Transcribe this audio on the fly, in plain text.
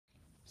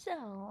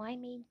So, I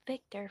made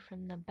Victor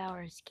from the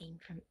Bowers game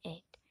from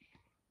It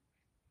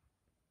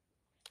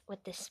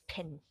with this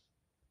pin,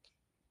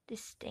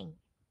 this thing,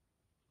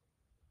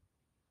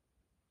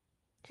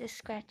 this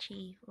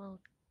scratchy little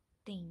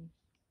thing.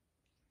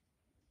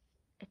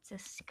 It's a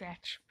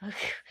scratchbook,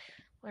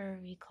 whatever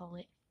you call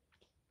it.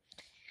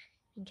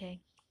 Okay,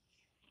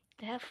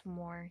 I have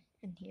more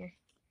in here.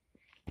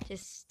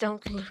 Just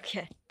don't look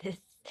at this.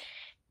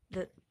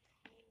 The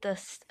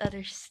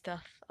other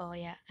stuff. Oh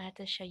yeah, I had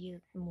to show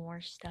you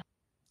more stuff.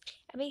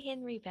 I made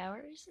Henry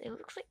Bowers. He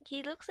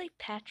looks like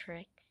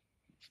Patrick.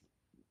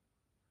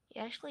 He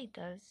actually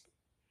does.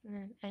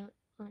 And then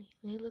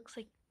he looks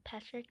like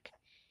Patrick.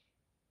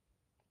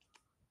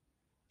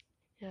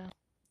 Yeah.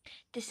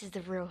 This is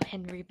the real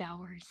Henry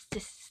Bowers.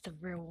 This is the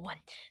real one.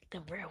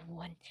 The real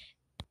one.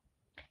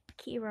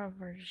 Kira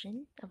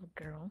version of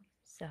a girl.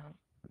 So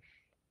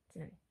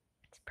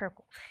it's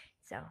purple.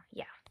 So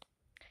yeah.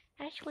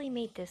 I actually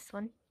made this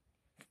one.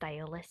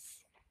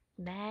 Stylus.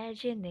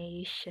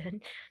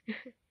 Imagination.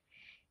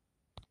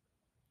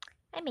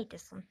 I made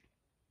this one.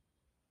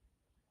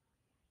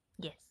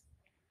 Yes.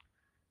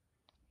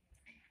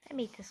 I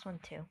made this one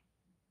too.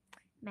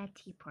 Mad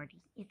Tea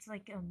Party. It's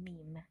like a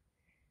meme.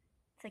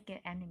 It's like an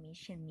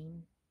animation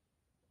meme.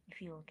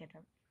 If you look it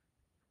up.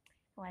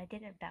 Well, I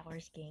did a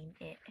Bowers game,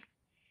 it,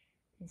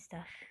 and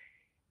stuff.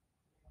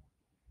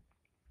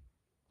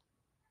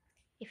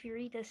 If you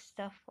read this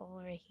stuff all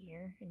over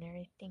here and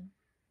everything,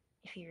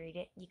 if you read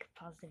it, you could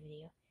pause the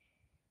video.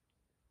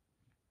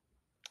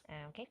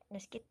 Okay,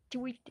 let's get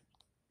to it.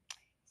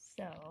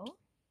 So,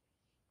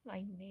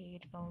 I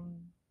made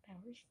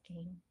Bowers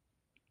game.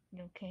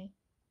 Okay,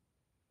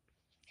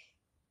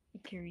 you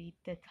can read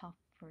the top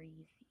for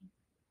easy.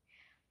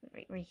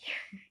 Right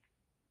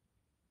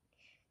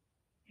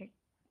here.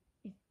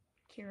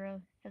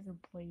 Kira has a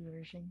boy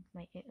version,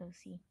 my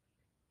AOC.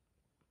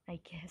 I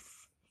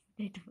guess.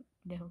 I don't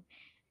know.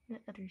 The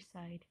other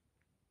side.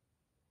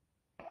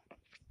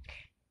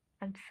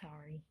 I'm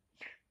sorry.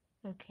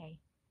 Okay.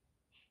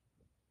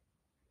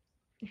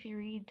 If you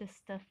read the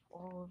stuff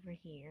all over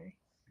here,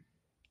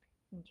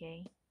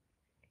 okay,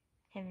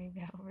 Henry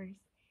Bowers,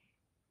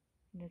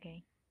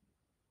 okay,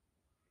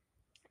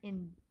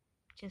 and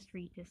just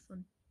read this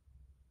one.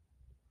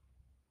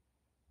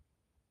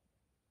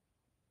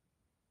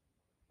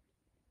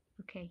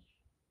 Okay.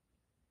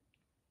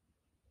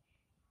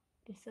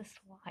 This is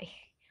why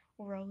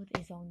world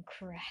is on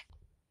crack.